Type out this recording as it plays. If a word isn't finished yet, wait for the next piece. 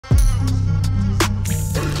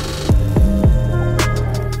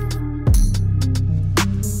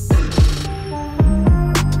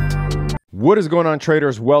What is going on,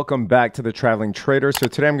 traders? Welcome back to the Traveling Trader. So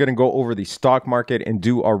today I'm going to go over the stock market and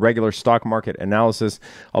do our regular stock market analysis.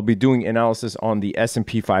 I'll be doing analysis on the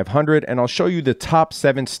S&P 500, and I'll show you the top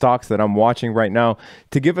 7 stocks that I'm watching right now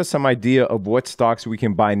to give us some idea of what stocks we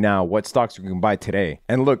can buy now, what stocks we can buy today.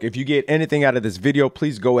 And look, if you get anything out of this video,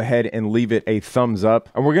 please go ahead and leave it a thumbs up.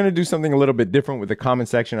 And we're going to do something a little bit different with the comment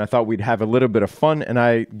section. I thought we'd have a little bit of fun, and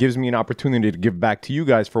it gives me an opportunity to give back to you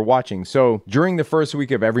guys for watching. So during the first week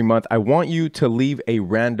of every month, I want you to leave a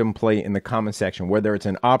random play in the comment section, whether it's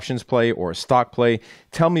an options play or a stock play.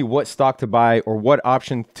 Tell me what stock to buy or what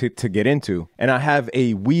option to get into. And I have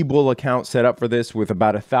a Webull account set up for this with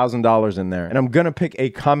about $1,000 in there. And I'm going to pick a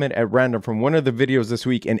comment at random from one of the videos this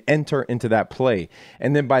week and enter into that play.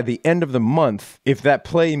 And then by the end of the month, if that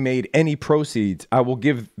play made any proceeds, I will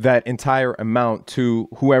give that entire amount to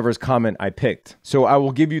whoever's comment I picked. So I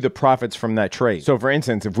will give you the profits from that trade. So for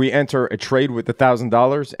instance, if we enter a trade with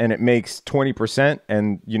 $1,000 and it makes 20%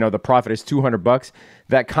 and the profit is $200,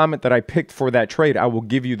 that comment that I picked for that trade, I will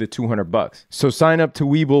give you the $200. So sign up to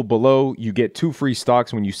Webull below. You get 2 free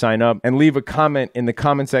stocks when you sign up, and leave a comment in the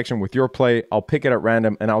comment section with your play. I'll pick it at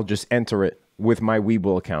random and I'll just enter it with my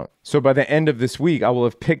Webull account. So by the end of this week, I will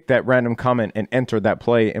have picked that random comment and entered that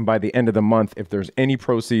play. And by the end of the month, if there's any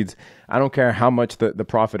proceeds, I don't care how much the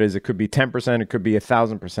profit is. It could be 10%, it could be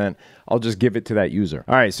 1,000%. I'll just give it to that user.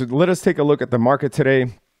 All right, so let us take a look at the market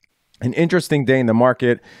today. An interesting day in the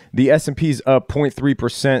market. The S&P is up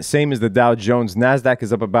 0.3%, same as the Dow Jones. NASDAQ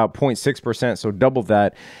is up about 0.6%, so double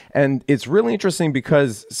that. And it's really interesting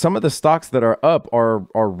because some of the stocks that are up are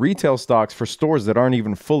retail stocks for stores that aren't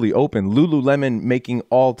even fully open. Lululemon making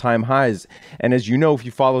all-time highs. And as you know, if you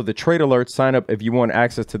follow the trade alerts, sign up if you want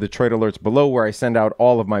access to the trade alerts below where I send out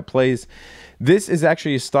all of my plays. This is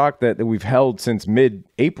actually a stock that we've held since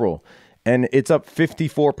mid-April. And it's up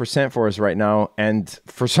 54% for us right now. And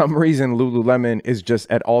for some reason, Lululemon is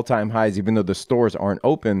just at all-time highs, even though the stores aren't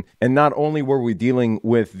open. And not only were we dealing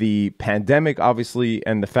with the pandemic, obviously,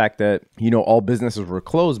 and the fact that, all businesses were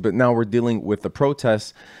closed, but now we're dealing with the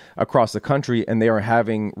protests across the country, and they are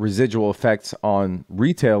having residual effects on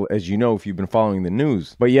retail, as you know, if you've been following the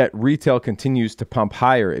news. But yet retail continues to pump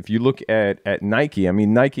higher. If you look at Nike, I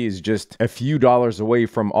mean, Nike is just a few dollars away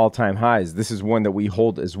from all-time highs. This is one that we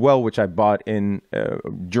hold as well, which I bought in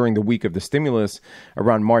during the week of the stimulus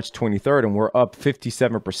around March 23rd, and we're up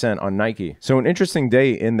 57% on Nike. So an interesting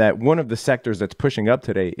day in that one of the sectors that's pushing up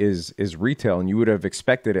today is retail, and you would have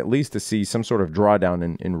expected at least to see some sort of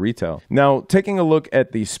drawdown in retail. Now, taking a look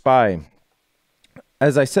at the SPY,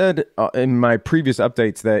 as I said in my previous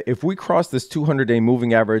updates, that if we cross this 200-day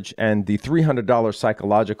moving average and the $300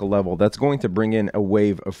 psychological level, that's going to bring in a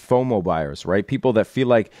wave of FOMO buyers, right? People that feel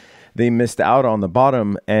like they missed out on the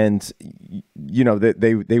bottom, and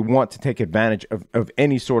they want to take advantage of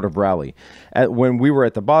any sort of rally. When we were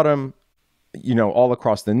at the bottom, all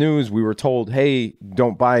across the news, we were told, hey,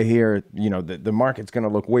 don't buy here. The market's going to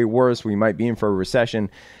look way worse. We might be in for a recession.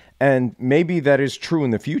 And maybe that is true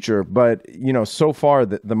in the future, but so far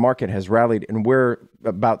the market has rallied, and we're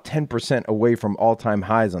about 10% away from all-time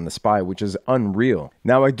highs on the SPY, which is unreal.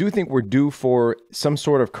 Now, I do think we're due for some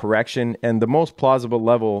sort of correction, and the most plausible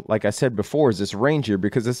level, like I said before, is this range here,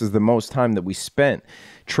 because this is the most time that we spent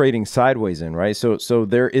trading sideways in, right? So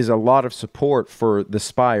there is a lot of support for the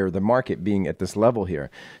SPY or the market being at this level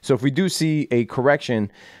here. So if we do see a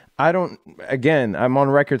correction, I'm on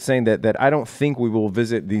record saying that I don't think we will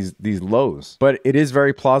visit these lows, but it is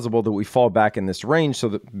very plausible that we fall back in this range, so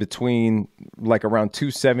that between like around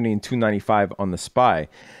 270 and 295 on the SPY.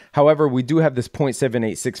 However, we do have this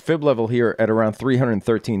 0.786 fib level here at around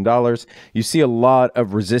 $313. You see a lot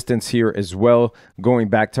of resistance here as well, going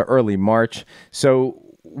back to early March. So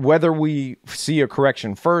whether we see a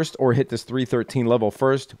correction first or hit this 313 level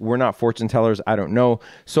first, we're not fortune tellers. I don't know.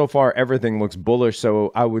 So far, everything looks bullish,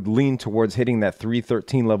 so I would lean towards hitting that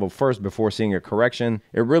 313 level first before seeing a correction.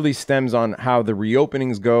 It really stems on how the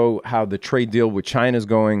reopenings go, how the trade deal with China is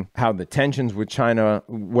going, how the tensions with China,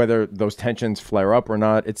 whether those tensions flare up or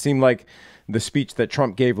not. It seemed like the speech that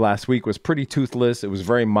Trump gave last week was pretty toothless. It was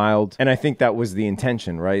very mild. And I think that was the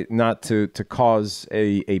intention, right? Not to cause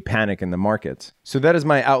a panic in the markets. So that is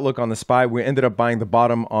my outlook on the SPY. We ended up buying the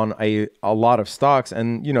bottom on a lot of stocks.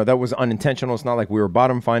 And, that was unintentional. It's not like we were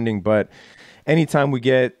bottom finding, but anytime we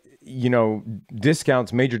get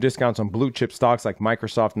discounts, major discounts on blue chip stocks like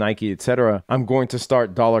Microsoft, Nike, etc., I'm going to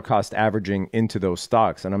start dollar cost averaging into those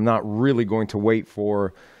stocks. And I'm not really going to wait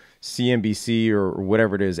for CNBC or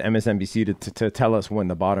whatever it is, MSNBC, to tell us when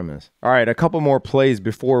the bottom is. All right, a couple more plays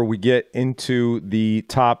before we get into the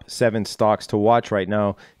top 7 stocks to watch right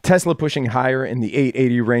now. Tesla pushing higher in the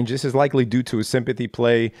 880 range. This is likely due to a sympathy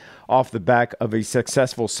play off the back of a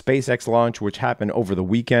successful SpaceX launch, which happened over the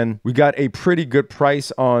weekend. We got a pretty good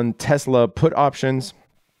price on Tesla put options,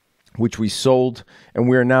 which we sold, and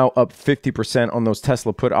we are now up 50% on those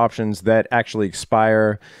Tesla put options that actually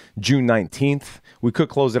expire June 19th. We could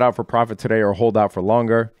close it out for profit today or hold out for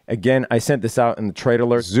longer. Again, I sent this out in the trade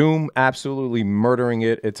alert. Zoom absolutely murdering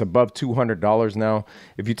it. It's above $200 now.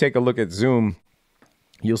 If you take a look at Zoom,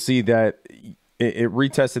 you'll see that it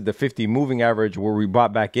retested the 50 moving average where we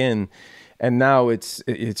bought back in. And now it's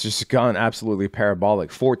just gone absolutely parabolic.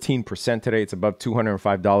 14% today. It's above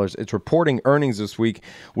 $205. It's reporting earnings this week,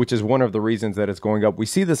 which is one of the reasons that it's going up. We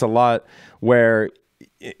see this a lot where,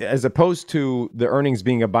 as opposed to the earnings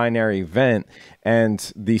being a binary event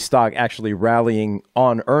and the stock actually rallying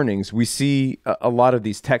on earnings, we see a lot of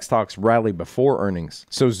these tech stocks rally before earnings.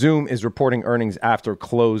 So Zoom is reporting earnings after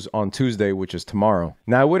close on Tuesday, which is tomorrow.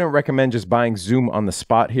 Now, I wouldn't recommend just buying Zoom on the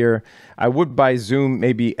spot here. I would buy Zoom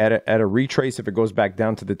maybe at a retrace if it goes back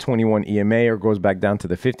down to the 21 EMA or goes back down to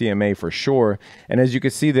the 50 EMA for sure. And as you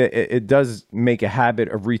can see, that it does make a habit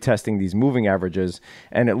of retesting these moving averages,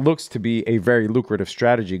 and it looks to be a very lucrative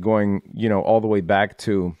strategy going, all the way back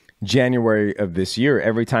to January of this year.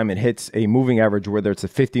 Every time it hits a moving average, whether it's a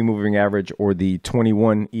 50 moving average or the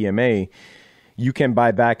 21 EMA, you can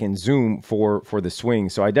buy back in Zoom for the swing.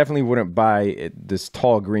 So I definitely wouldn't buy this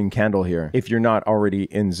tall green candle here if you're not already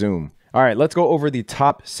in Zoom. All right, let's go over the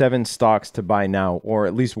top 7 stocks to buy now, or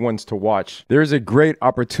at least ones to watch. There's a great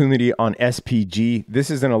opportunity on SPG. This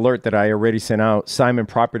is an alert that I already sent out. Simon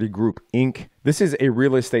Property Group, Inc. This is a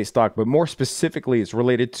real estate stock, but more specifically, it's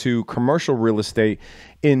related to commercial real estate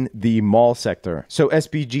in the mall sector. So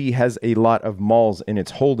SPG has a lot of malls in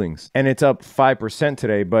its holdings, and it's up 5%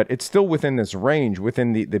 today, but it's still within this range,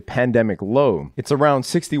 within the pandemic low. It's around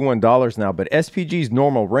 $61 now, but SPG's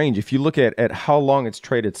normal range, if you look at how long it's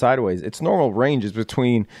traded sideways, its normal range is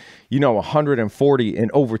between 140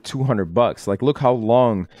 and over $200. Like, look how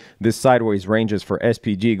long this sideways range is for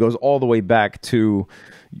SPG. It goes all the way back to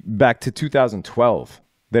 2012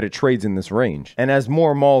 that it trades in this range. And as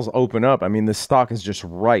more malls open up, I mean, the stock is just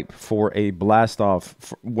ripe for a blast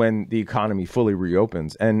off when the economy fully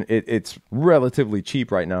reopens. And it's relatively cheap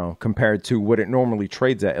right now compared to what it normally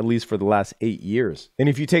trades at least for the last 8 years. And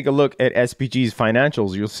if you take a look at SPG's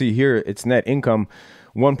financials, you'll see here its net income,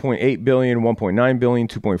 1.8 billion, 1.9 billion,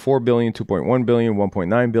 2.4 billion, 2.1 billion,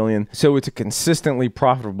 1.9 billion. So it's a consistently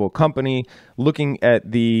profitable company. Looking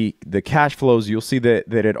at the cash flows, you'll see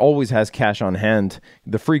that it always has cash on hand.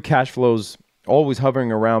 The free cash flows always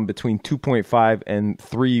hovering around between $2.5 and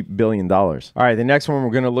 $3 billion. All right, the next one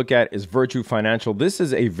we're going to look at is Virtu Financial. This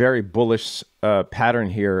is a very bullish pattern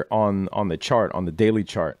here on the chart, on the daily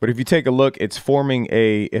chart. But if you take a look, it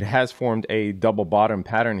has formed a double bottom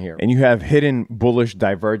pattern here. And you have hidden bullish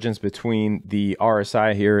divergence between the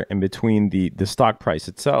RSI here and between the stock price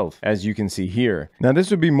itself, as you can see here. Now,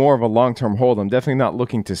 this would be more of a long-term hold. I'm definitely not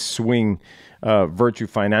looking to swing Virtu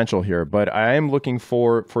Financial here, but I am looking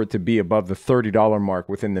for it to be above the $30 mark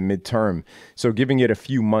within the midterm. So giving it a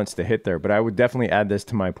few months to hit there, but I would definitely add this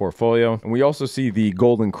to my portfolio. And we also see the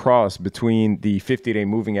golden cross between the 50-day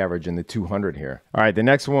moving average and the 200 here. All right, the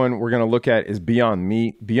next one we're going to look at is Beyond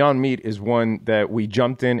Meat. Beyond Meat is one that we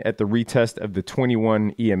jumped in at the retest of the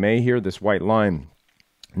 21 EMA here, this white line.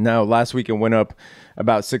 Now, last week it went up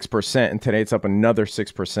about 6%, and today it's up another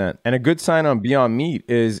 6%. And a good sign on Beyond Meat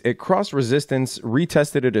is it crossed resistance,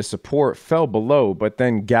 retested it as support, fell below, but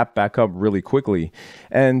then gapped back up really quickly.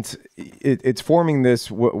 And it's forming this,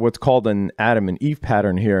 what's called an Adam and Eve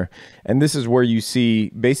pattern here. And this is where you see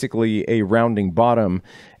basically a rounding bottom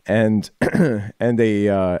and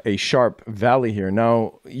a sharp valley here.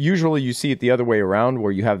 Now, usually you see it the other way around,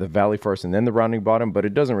 where you have the valley first and then the rounding bottom, but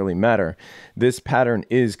it doesn't really matter. This pattern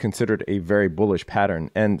is considered a very bullish pattern,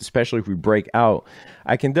 and especially if we break out,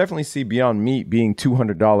 I can definitely see Beyond Meat being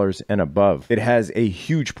 $200 and above. It has a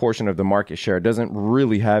huge portion of the market share. It doesn't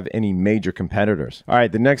really have any major competitors. All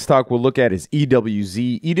right, the next stock we'll look at is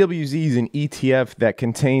EWZ. EWZ is an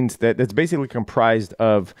ETF that's basically comprised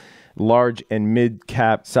of large and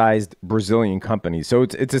mid-cap sized Brazilian companies. So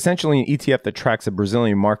it's essentially an ETF that tracks the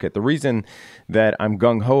Brazilian market. The reason that I'm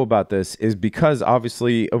gung-ho about this is because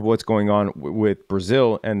obviously of what's going on with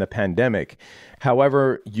Brazil and the pandemic.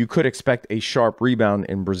 However, you could expect a sharp rebound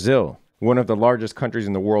in Brazil. one of the largest countries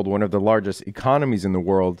in the world, one of the largest economies in the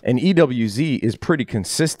world. And EWZ is pretty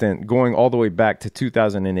consistent going all the way back to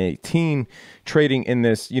 2018, trading in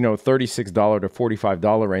this, $36 to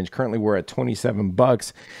 $45 range. Currently, we're at 27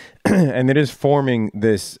 bucks. And it is forming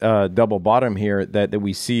this double bottom here that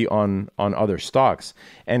we see on other stocks.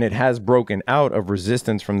 And it has broken out of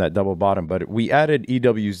resistance from that double bottom. But we added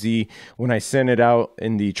EWZ when I sent it out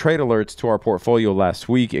in the trade alerts to our portfolio last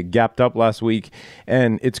week. It gapped up last week,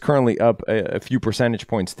 and it's currently up a few percentage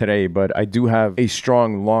points today. But I do have a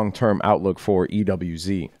strong long-term outlook for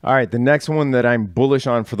EWZ. All right, the next one that I'm bullish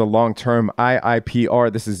on for the long term,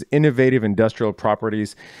 iipr. This is Innovative Industrial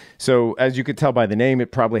Properties. So as you could tell by the name,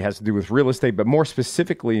 it probably has to do with real estate, but more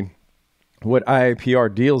specifically, what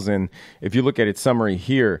iipr deals in, if you look at its summary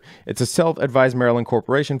here, it's a self-advised Maryland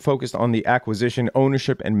corporation focused on the acquisition,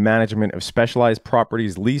 ownership, and management of specialized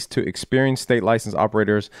properties leased to experienced state licensed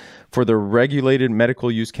operators for the regulated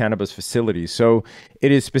medical use cannabis facilities. So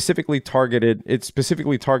it is specifically targeting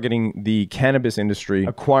the cannabis industry,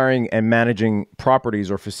 acquiring and managing properties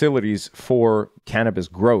or facilities for cannabis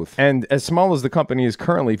growth. And as small as the company is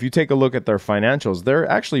currently, if you take a look at their financials, they're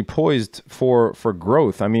actually poised for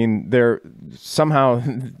growth. I mean,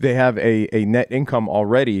 they have a net income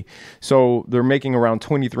already. So they're making around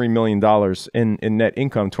 $23 million in net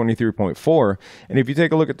income, 23.4. And if you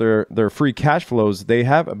take a look at their free cash flows, they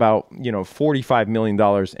have about, $45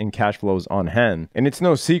 million in cash flows on hand. And it's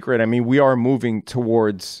no secret. I mean, we are moving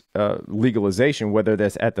towards legalization, whether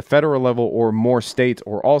that's at the federal level or more states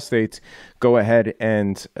or all states go ahead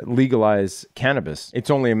and legalize cannabis. It's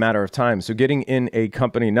only a matter of time. So getting in a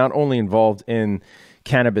company not only involved in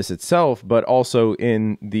cannabis itself, but also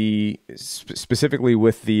in specifically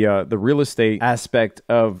with the real estate aspect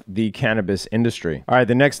of the cannabis industry. All right,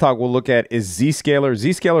 the next talk we'll look at is Zscaler.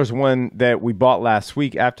 Zscaler is one that we bought last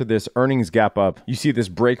week after this earnings gap up. You see this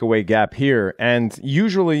breakaway gap here, and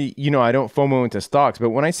usually, I don't FOMO into stocks, but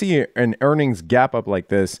when I see an earnings gap up like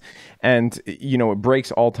this, and it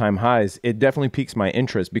breaks all-time highs, it definitely piques my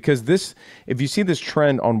interest, because if you see this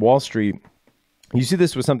trend on Wall Street, you see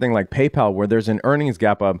this with something like PayPal, where there's an earnings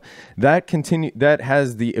gap up that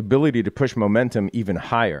has the ability to push momentum even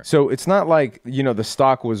higher. So it's not like, the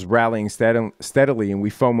stock was rallying steadily and we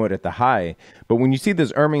FOMO'd at the high. But when you see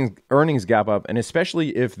this earnings gap up, and especially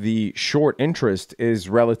if the short interest is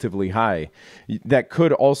relatively high, that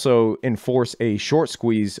could also enforce a short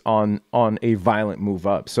squeeze on a violent move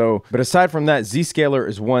up. So, but aside from that, Zscaler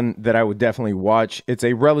is one that I would definitely watch. It's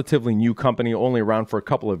a relatively new company, only around for a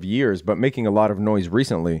couple of years, but making a lot of noise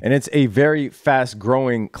recently. And it's a very fast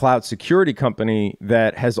growing cloud security company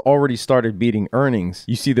that has already started beating earnings.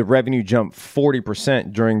 You see the revenue jump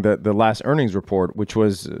 40% during the last earnings report, which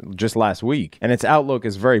was just last week. And its outlook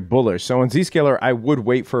is very bullish. So in Zscaler, I would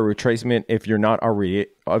wait for a retracement if you're not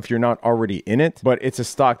already in it, but it's a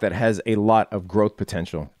stock that has a lot of growth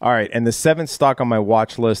potential. All right, and the seventh stock on my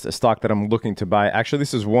watch list, a stock that I'm looking to buy. Actually,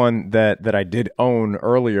 this is one that I did own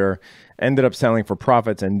earlier, ended up selling for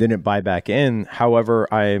profits and didn't buy back in. However,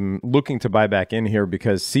 I'm looking to buy back in here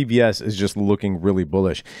because CVS is just looking really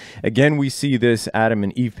bullish. Again, we see this Adam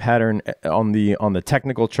and Eve pattern on the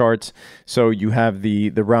technical charts. So you have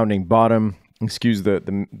the rounding bottom. Excuse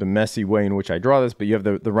the messy way in which I draw this, but you have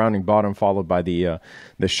the rounding bottom followed by the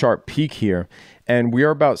sharp peak here. And we are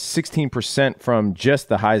about 16% from just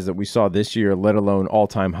the highs that we saw this year, let alone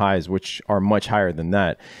all-time highs, which are much higher than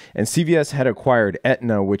that. And CVS had acquired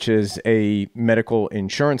Aetna, which is a medical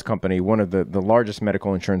insurance company, one of the largest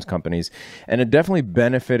medical insurance companies. And it definitely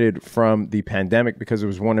benefited from the pandemic because it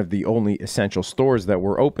was one of the only essential stores that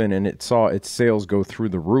were open, and it saw its sales go through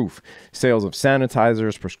the roof. Sales of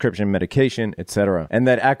sanitizers, prescription medication, etc. And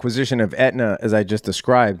that acquisition of Aetna, as I just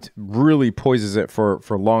described, really poises it for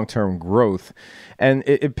long-term growth. And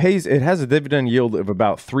it has a dividend yield of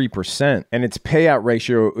about 3%, and its payout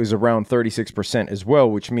ratio is around 36% as well,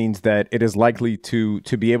 which means that it is likely to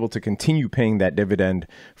be able to continue paying that dividend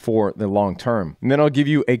for the long term. And then I'll give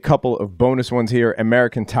you a couple of bonus ones here.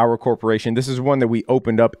 American Tower Corporation. This is one that we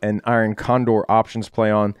opened up an Iron Condor options play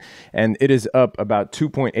on, and it is up about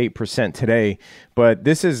 2.8% today. But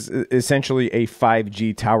this is essentially a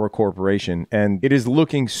 5G tower corporation, and it is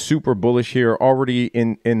looking super bullish here, already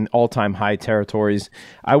in all-time high territories.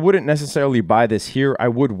 I wouldn't necessarily buy this here. I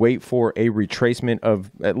would wait for a retracement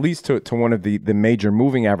of at least to one of the major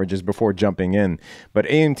moving averages before jumping in. But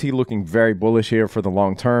AMT looking very bullish here for the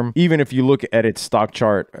long term. Even if you look at its stock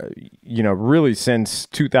chart, really since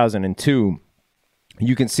 2002,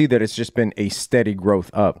 you can see that it's just been a steady growth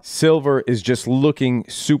up. Silver is just looking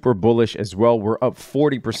super bullish as well. We're up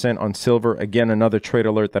 40% on silver. Again, another trade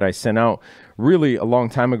alert that I sent out really a long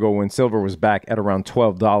time ago when silver was back at around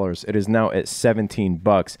 $12. It is now at 17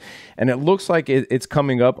 bucks. And it looks like it's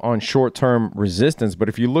coming up on short-term resistance. But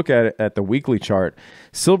if you look at it at the weekly chart,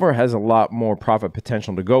 silver has a lot more profit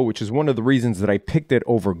potential to go, which is one of the reasons that I picked it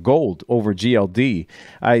over gold, over GLD.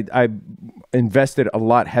 I invested a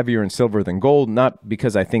lot heavier in silver than gold, not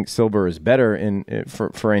because I think silver is better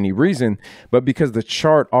for any reason, but because the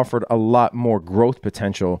chart offered a lot more growth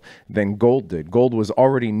potential than gold did. Gold was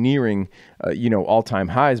already nearing all-time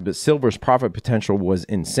highs, but silver's profit potential was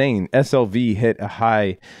insane. SLV hit a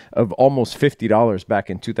high of almost $50 back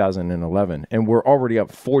in 2011, and we're already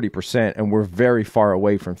up 40%, and we're very far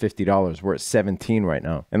away from $50. We're at 17 right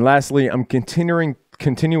now. And lastly, I'm continuing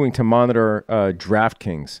to monitor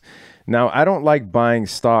DraftKings. Now, I don't like buying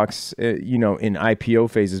stocks, in IPO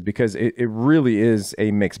phases because it really is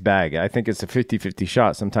a mixed bag. I think it's a 50-50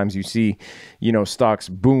 shot. Sometimes you see, stocks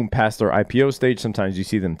boom past their IPO stage. Sometimes you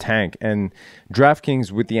see them tank. And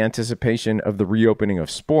DraftKings, with the anticipation of the reopening of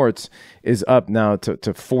sports, is up now to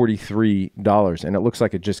 $43. And it looks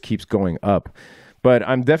like it just keeps going up. But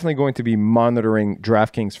I'm definitely going to be monitoring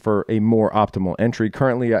DraftKings for a more optimal entry.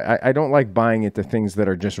 Currently, I don't like buying into things that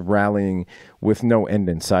are just rallying with no end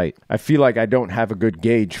in sight. I feel like I don't have a good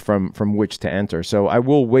gauge from which to enter. So I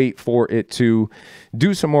will wait for it to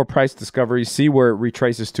do some more price discovery, see where it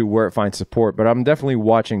retraces to, where it finds support. But I'm definitely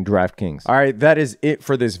watching DraftKings. All right, that is it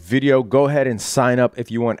for this video. Go ahead and sign up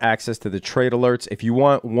if you want access to the trade alerts. If you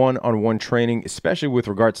want one-on-one training, especially with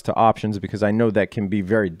regards to options, because I know that can be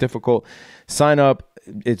very difficult, sign up.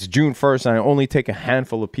 It's June 1st, and I only take a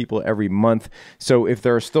handful of people every month. So if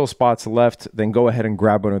there are still spots left, then go ahead and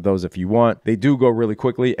grab one of those if you want. They do go really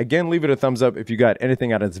quickly. Again, leave it a thumbs up if you got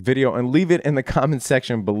anything out of this video, and leave it in the comment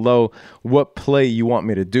section below what play you want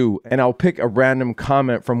me to do. And I'll pick a random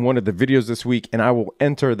comment from one of the videos this week, and I will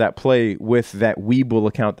enter that play with that Webull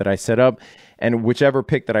account that I set up. And whichever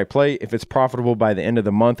pick that I play, if it's profitable by the end of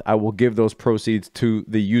the month, I will give those proceeds to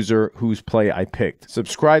the user whose play I picked.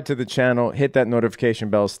 Subscribe to the channel, hit that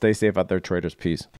notification bell. Stay safe out there, traders. Peace.